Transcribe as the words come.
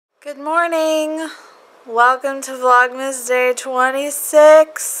Good morning. Welcome to Vlogmas day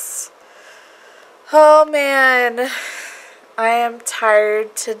 26. Oh man, I am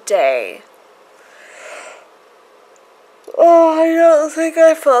tired today. Oh, I don't think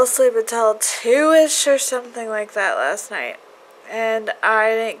I fell asleep until 2-ish or something like that last night. And I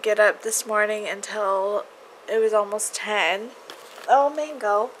didn't get up this morning until it was almost 10. Oh,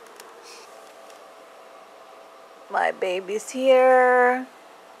 Mango. My baby's here.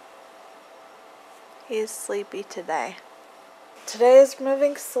 He's sleepy today. Today is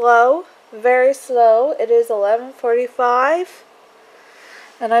moving slow, very slow. It is 11:45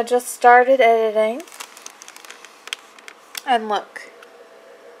 and I just started editing. And look,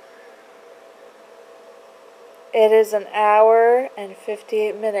 it is an hour and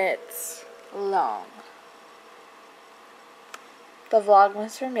 58 minutes long. The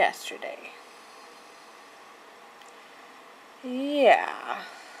Vlogmas from yesterday. Yeah.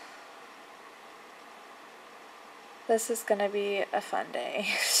 This is gonna be a fun day.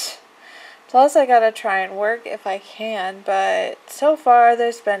 Plus, I gotta try and work if I can, but so far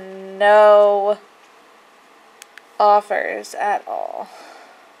there's been no offers at all.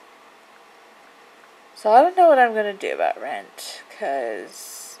 So I don't know what I'm gonna do about rent,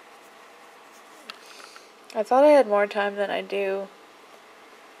 because I thought I had more time than I do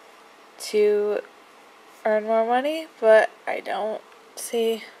to earn more money, but I don't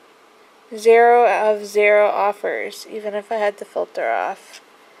see. 0 of 0 offers. Even if I had the filter off,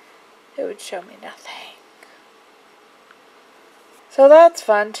 it would show me nothing. So that's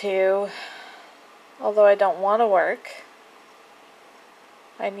fun too. Although I don't want to work,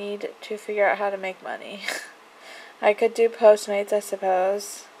 I need to figure out how to make money. I could do Postmates, I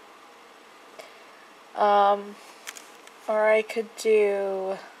suppose. Or I could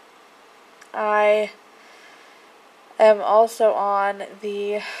do... I am also on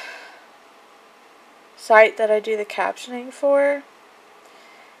the site that I do the captioning for,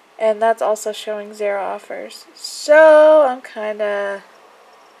 and that's also showing 0 offers. So I'm kinda...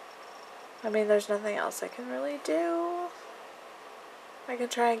 I mean, there's nothing else I can really do. I can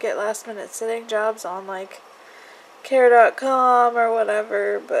try and get last minute sitting jobs on like care.com or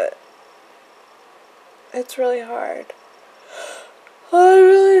whatever, but it's really hard. I'm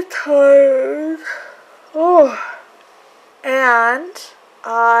really tired. Oh. And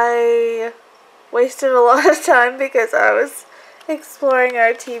I wasted a lot of time because I was exploring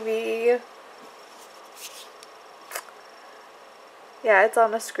our TV. Yeah, it's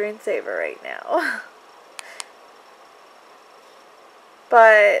on a screensaver right now.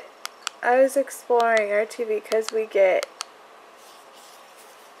 But I was exploring our TV because we get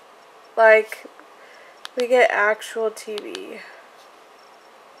actual TV.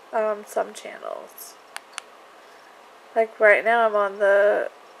 Some channels. Like right now I'm on the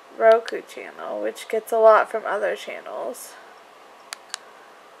Roku channel, which gets a lot from other channels.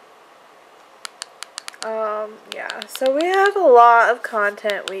 Yeah, so we have a lot of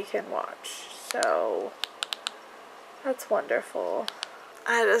content we can watch, so that's wonderful.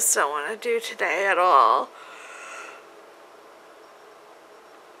 I just don't want to do today at all.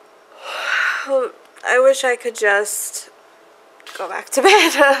 I wish I could just go back to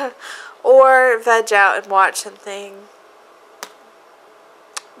bed or veg out and watch something.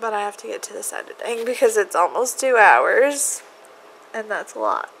 But I have to get to this editing because it's almost 2 hours, and that's a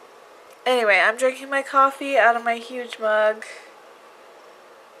lot. Anyway, I'm drinking my coffee out of my huge mug,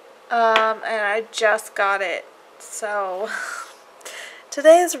 and I just got it, so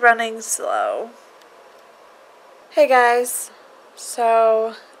today is running slow. Hey guys,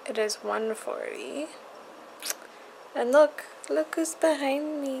 so it is 1:40, and look who's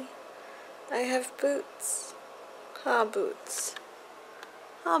behind me. I have Boots. Ah, Boots.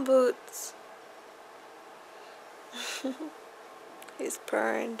 Ah, Boots. He's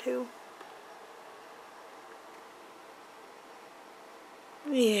purring too.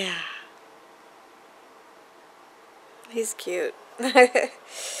 Yeah. He's cute.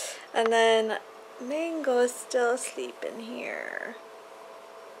 And then Mango's still sleeping here.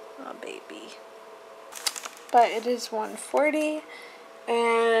 Oh, baby. But it is 1:40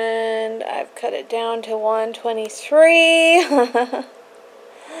 and I've cut it down to 1:23.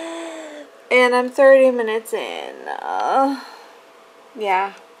 And I'm 30 minutes in.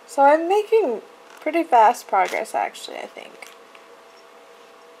 Yeah. So I'm making pretty fast progress, actually, I think.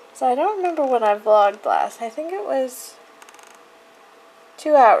 So I don't remember when I vlogged last. I think it was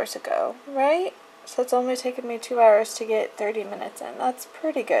 2 hours ago, right? So it's only taken me 2 hours to get 30 minutes in. That's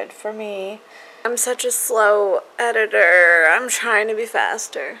pretty good for me. I'm such a slow editor. I'm trying to be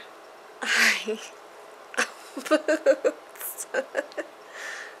faster. Boots.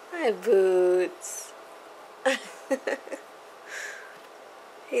 I Hi, Boots.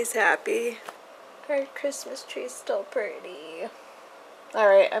 He's happy. Our Christmas tree's still pretty.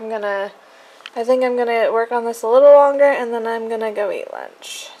 Alright, I think I'm gonna work on this a little longer and then I'm gonna go eat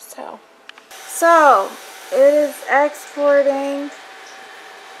lunch. So it is exporting.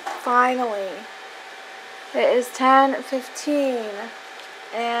 Finally. It is 10:15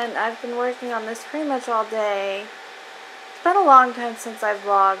 and I've been working on this pretty much all day. It's been a long time since I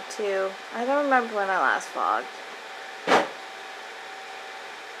vlogged too. I don't remember when I last vlogged.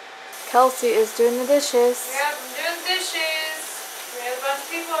 Kelsey is doing the dishes. Yep, I'm doing dishes. We had a bunch of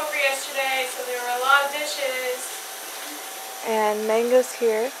people over yesterday, so there were a lot of dishes. And Mango's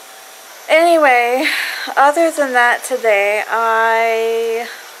here. Anyway, other than that today, I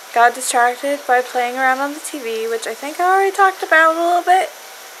got distracted by playing around on the TV, which I think I already talked about a little bit.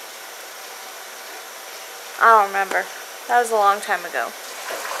 I don't remember. That was a long time ago.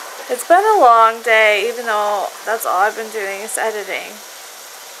 It's been a long day, even though that's all I've been doing is editing.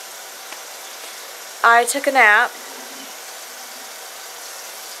 I took a nap.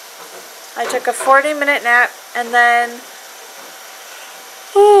 I took a 40-minute nap and then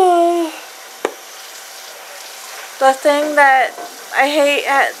the thing that I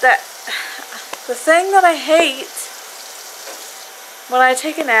hate when I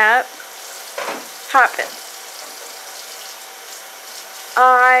take a nap happened.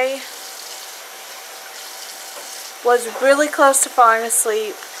 I was really close to falling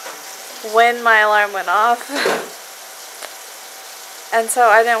asleep when my alarm went off. And so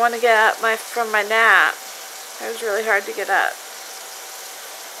I didn't want to get up from my nap. It was really hard to get up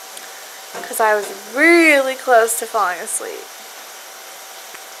because I was really close to falling asleep.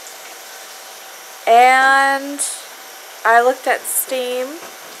 And I looked at Steam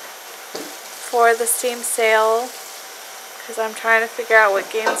for the Steam sale because I'm trying to figure out what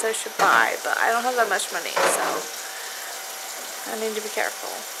games I should buy, but I don't have that much money, so I need to be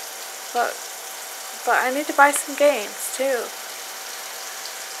careful. But I need to buy some games too.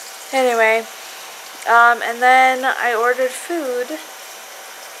 Anyway, and then I ordered food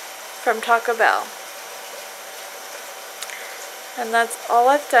from Taco Bell. And that's all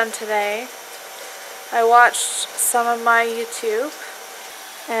I've done today. I watched some of my YouTube,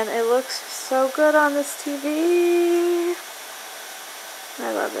 and it looks so good on this TV.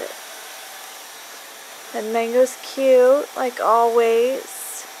 I love it. And Mango's cute, like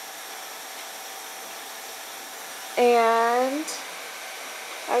always. And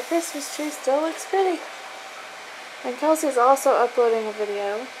our Christmas tree still looks pretty. And Kelsey's also uploading a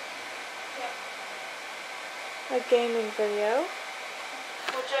video. A gaming video.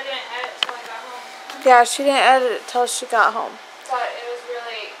 Which I didn't edit till I got home. Yeah, she didn't edit it till she got home. But it was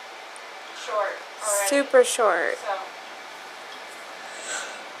really short already. Super short. So.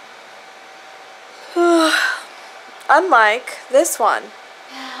 Unlike this one.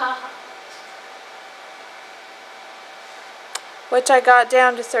 Which I got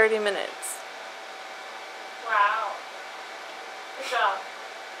down to 30 minutes. Wow. Good job.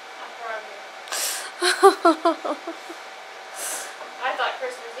 I'm proud of you. I thought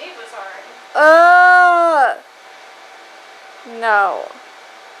Christmas Eve was hard. No.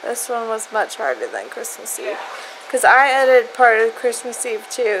 This one was much harder than Christmas Eve. Because I edited part of Christmas Eve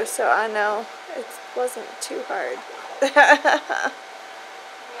too, so I know it wasn't too hard. Yeah.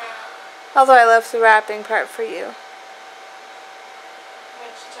 Although I left the wrapping part for you.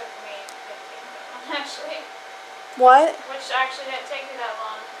 Which took me 15 minutes, actually. What? Which actually didn't take me that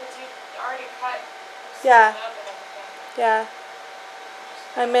long, because you already cut Yeah. it up and everything. Yeah.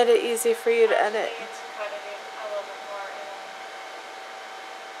 I made it easy for you to edit.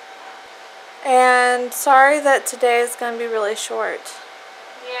 And sorry that today is going to be really short.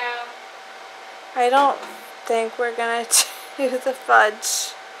 Yeah. I don't think we're going to do the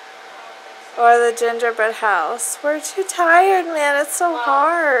fudge or the gingerbread house. We're too tired, man. It's so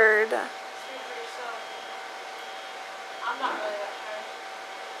hard. I'm not really that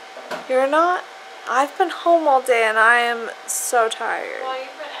tired. You're not? I've been home all day and I am so tired. Well,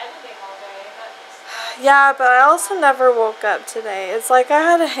 you've been editing all day. Yeah, but I also never woke up today. It's like I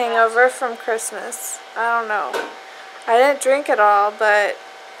had a hangover from Christmas. I don't know. I didn't drink at all, but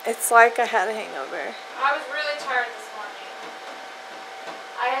it's like I had a hangover. I was really tired this morning.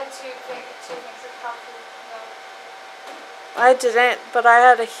 I had two things of coffee. I didn't, but I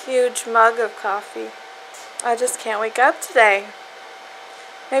had a huge mug of coffee. I just can't wake up today.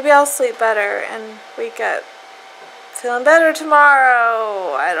 Maybe I'll sleep better and wake up feeling better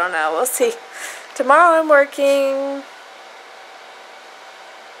tomorrow. I don't know. We'll see. Tomorrow I'm working.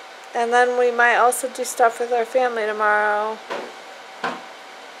 And then we might also do stuff with our family tomorrow.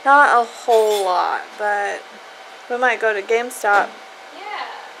 Not a whole lot, but we might go to GameStop. Yeah.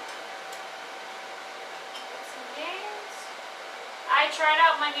 Some games. I tried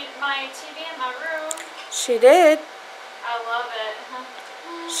out my TV in my room. She did. I love it.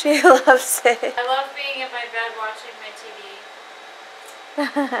 She loves it. I love being in my bed watching my TV.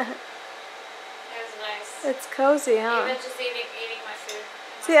 It was nice. It's cozy, huh? Even just eating my food.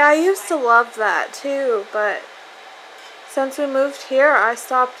 See, I used to love that too, but since we moved here, I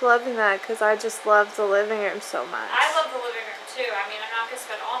stopped loving that because I just love the living room so much. I love the living room too. I mean, I'm not going to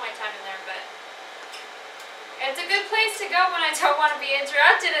spend all my time in there, but it's a good place to go when I don't want to be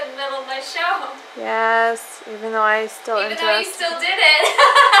interrupted in the middle of my show. Yes, even though I still Even though you still did it.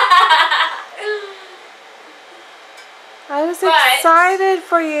 I was excited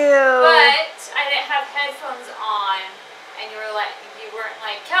for you. But I didn't have headphones on, and you weren't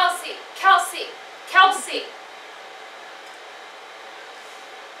like, Kelsey, Kelsey, Kelsey.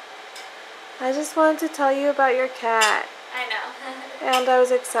 I just wanted to tell you about your cat. I know. And I was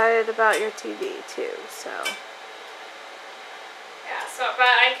excited about your TV too, so. Yeah, but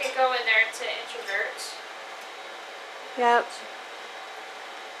I could go in there to introvert. Yep.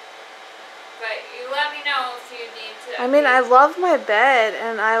 But you let me know if you need to. I mean, I love my bed,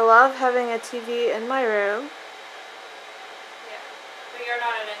 and I love having a TV in my room. Yeah, but you're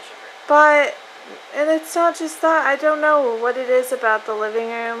not an introvert. But, and it's not just that. I don't know what it is about the living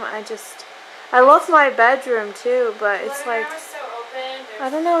room. I love my bedroom too, but it's like, The living room is so open. I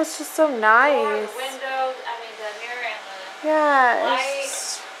don't know, it's just so nice. The window, the mirror and the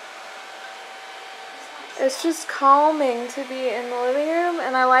light. It's just calming to be in the living room,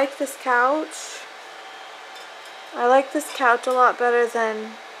 and I like this couch. I like this couch a lot better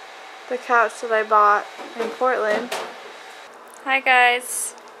than the couch that I bought in Portland. Hi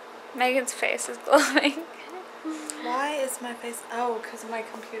guys. Megan's face is glowing. Why is my face? Oh, because my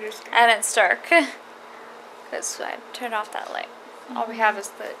computer's screen. And it's dark. Because I turned off that light. All we have is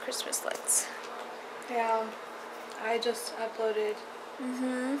the Christmas lights. Yeah. I just uploaded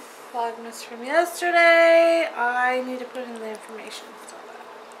Vlogmas from yesterday. I need to put in the information. So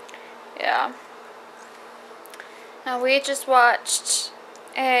yeah. Now we just watched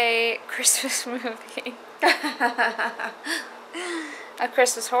a Christmas movie. A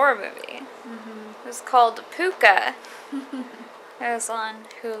Christmas horror movie. It was called Puka. It was on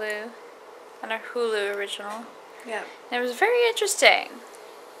Hulu. On our Hulu original. Yeah. And it was very interesting.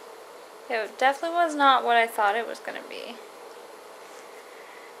 It definitely was not what I thought it was going to be.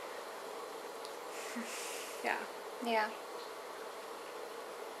 Yeah. Yeah.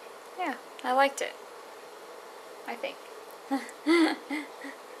 Yeah, I liked it. I think.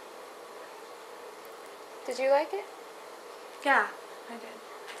 Did you like it? Yeah, I did.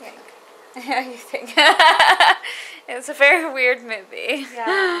 Yeah. Yeah, you think? It's a very weird movie.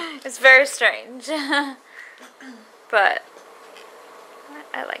 Yeah. It's very strange. But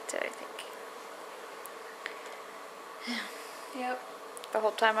I liked it, I think. Yep. The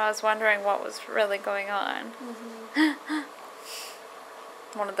whole time I was wondering what was really going on.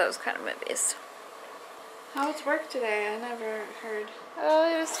 One of those kind of movies. How was work today? I never heard. Oh,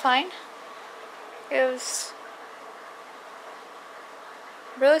 it was fine. It was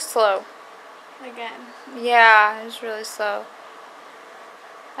really slow. Again. Yeah, it was really slow.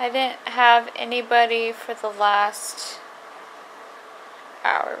 I didn't have anybody for the last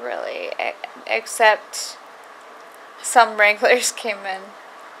hour, really, except some regulars came in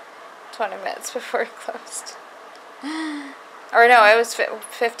 20 minutes before he closed. Or no, it was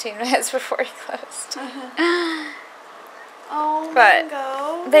 15 minutes before he closed. Oh, but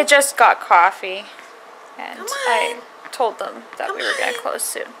Mango. they just got coffee, and Come I on. told them that Come we were going to on. close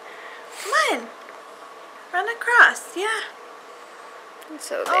soon. Come on. Run across, yeah. And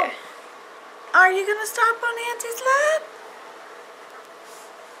so Oh. Are you gonna stop on Auntie's lap?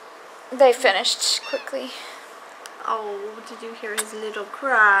 they finished quickly. Oh, did you hear his little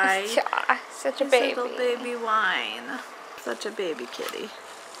cry? Yeah, such a His baby. little baby whine. Such a baby kitty.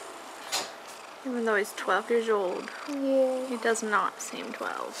 Even though he's 12 years old, Yeah. he does not seem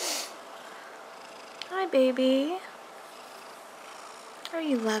 12. Hi, baby. Are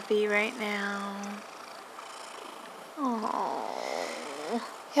you lovey right now? Oh.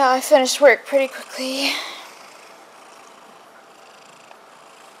 Yeah, I finished work pretty quickly.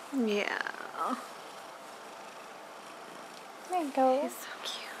 Yeah. There you go. He's so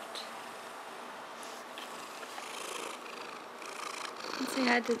cute. Say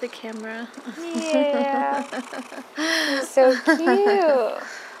hi to the camera. Yeah. He's so cute.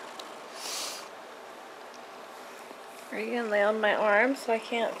 Are you gonna lay on my arm so I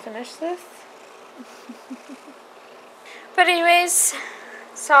can't finish this? But anyways,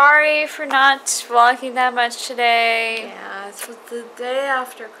 Sorry for not vlogging that much today. Yeah, it was the day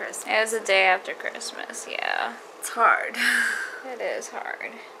after Christmas. It was the day after Christmas, yeah. It's hard. It is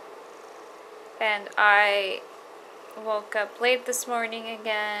hard. And I woke up late this morning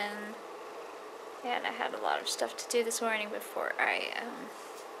again. And I had a lot of stuff to do this morning before I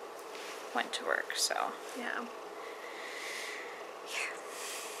went to work, so. Yeah.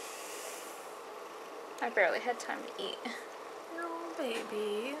 I barely had time to eat. Oh,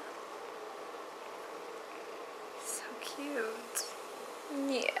 baby. So cute.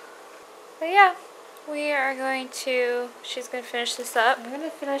 Yeah. But yeah, we are going to, she's going to finish this up. I'm going to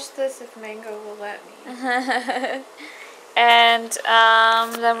finish this if Mango will let me. And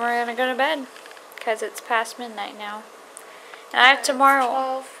then we're going to go to bed because it's past midnight now. And I have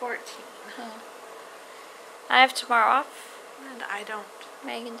tomorrow. 12:14. I have tomorrow off. And I don't.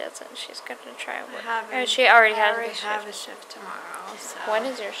 Megan doesn't. She's going to try work. I She already has already a shift. have a shift tomorrow. So. When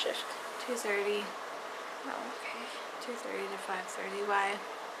is your shift? 2:30. Oh, okay. 2:30 to 5:30. Why?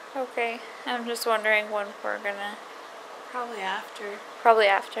 Okay. I'm just wondering when we're going to. Probably after. Probably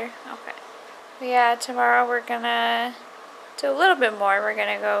after. Okay. But yeah, tomorrow we're going to do a little bit more. We're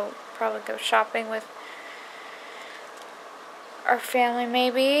going to probably go shopping with our family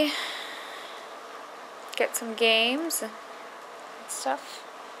maybe. Get some games and stuff.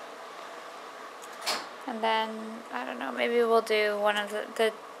 And then, I don't know, maybe we'll do one of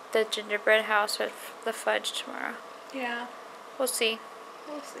the gingerbread house with the fudge tomorrow. Yeah. We'll see.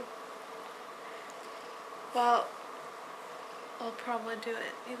 We'll see. Well, we'll probably do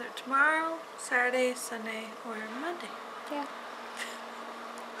it either tomorrow, Saturday, Sunday, or Monday. Yeah.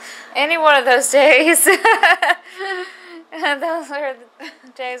 Any one of those days. Those are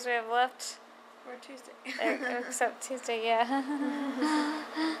the days we have left. Or Tuesday. Except Tuesday, yeah.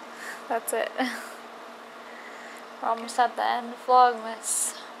 That's it. We're almost at the end of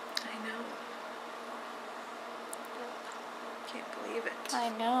Vlogmas. I know. Can't believe it. I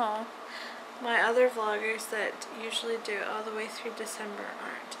know. My other vloggers that usually do it all the way through December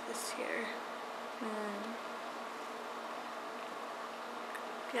aren't this year.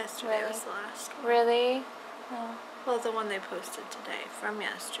 Yesterday was the last one. Really? Oh. Well, the one they posted today from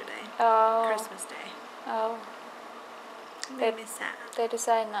yesterday. Oh. Christmas Day. Oh. It made me sad. They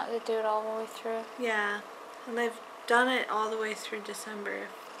decided not to do it all the way through. Yeah. And they've done it all the way through December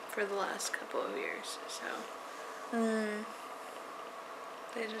for the last couple of years. So.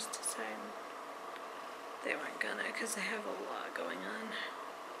 They just decided they weren't gonna because they have a lot going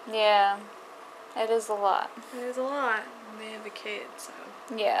on. Yeah. It is a lot. It is a lot. And they have a kid, so.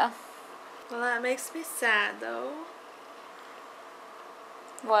 Yeah. Well, that makes me sad, though.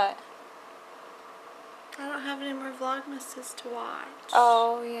 What? I don't have any more Vlogmases to watch.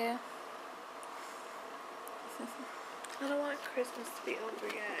 Oh, yeah. I don't want Christmas to be over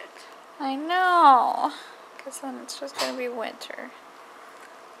yet. I know. Because then it's just going to be winter.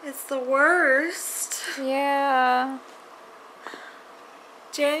 It's the worst. Yeah.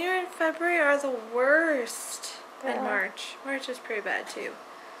 January and February are the worst. Yeah. And March. March is pretty bad, too.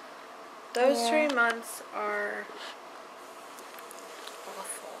 Those 3 months are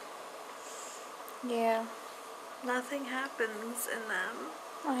awful. Yeah. Nothing happens in them.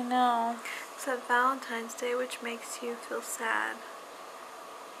 I know. Except Valentine's Day, which makes you feel sad.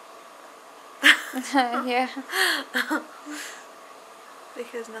 Yeah.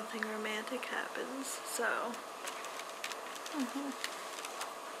 Because nothing romantic happens, so.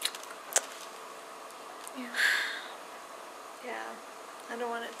 Yeah. Yeah. I don't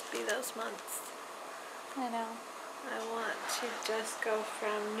want it to be those months. I know. I want to just go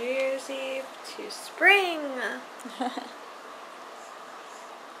from New Year's Eve to spring.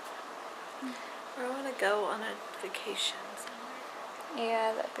 Or I want to go on a vacation somewhere.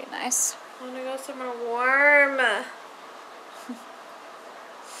 Yeah, that'd be nice. I want to go somewhere warm.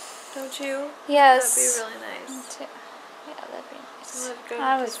 Don't you? Yes. That'd be really nice. Me too. Yeah, that'd be nice. Let's go to I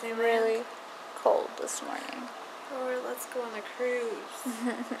was Disneyland. really cold this morning. Or let's go on a cruise.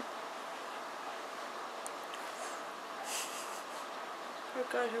 Or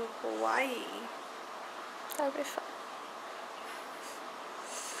go to Hawaii. That'd be fun.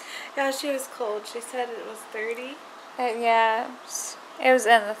 Yeah, she was cold. She said it was 30. Yeah, it was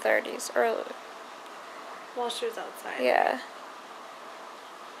in the 30s early. While she was outside. Yeah.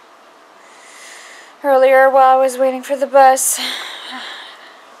 Earlier, while I was waiting for the bus,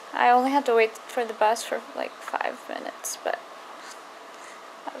 I only had to wait for the bus for like 5 minutes, but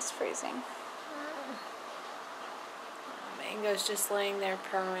I was freezing. Mango's just laying there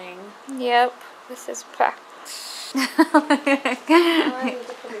purring. Yep, this is practice. I need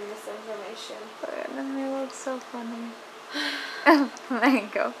to put in this information. But it looks so funny. There you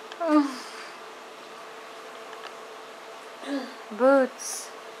go. Boots.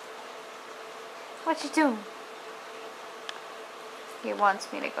 What you doing? He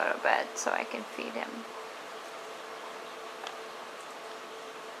wants me to go to bed so I can feed him.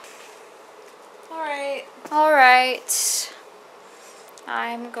 Alright.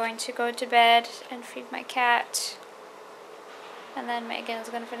 I'm going to go to bed and feed my cat. And then Megan's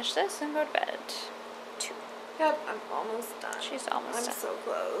going to finish this and go to bed. Too. Yep, I'm almost done. She's almost done. I'm so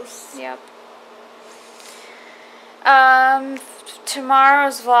close. Yep.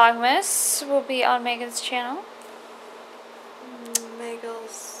 Tomorrow's Vlogmas will be on Megan's channel.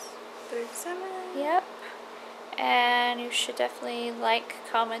 Megal's 37. Yep. And you should definitely like,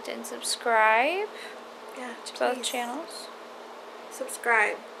 comment, and subscribe Yeah, to both channels.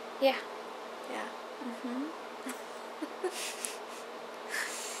 Subscribe. Yeah. Yeah.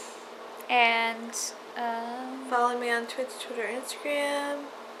 And follow me on Twitch, Twitter, Instagram.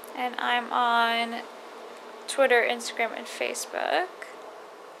 And I'm on Twitter, Instagram, and Facebook.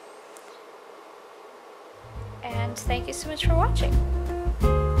 And thank you so much for watching.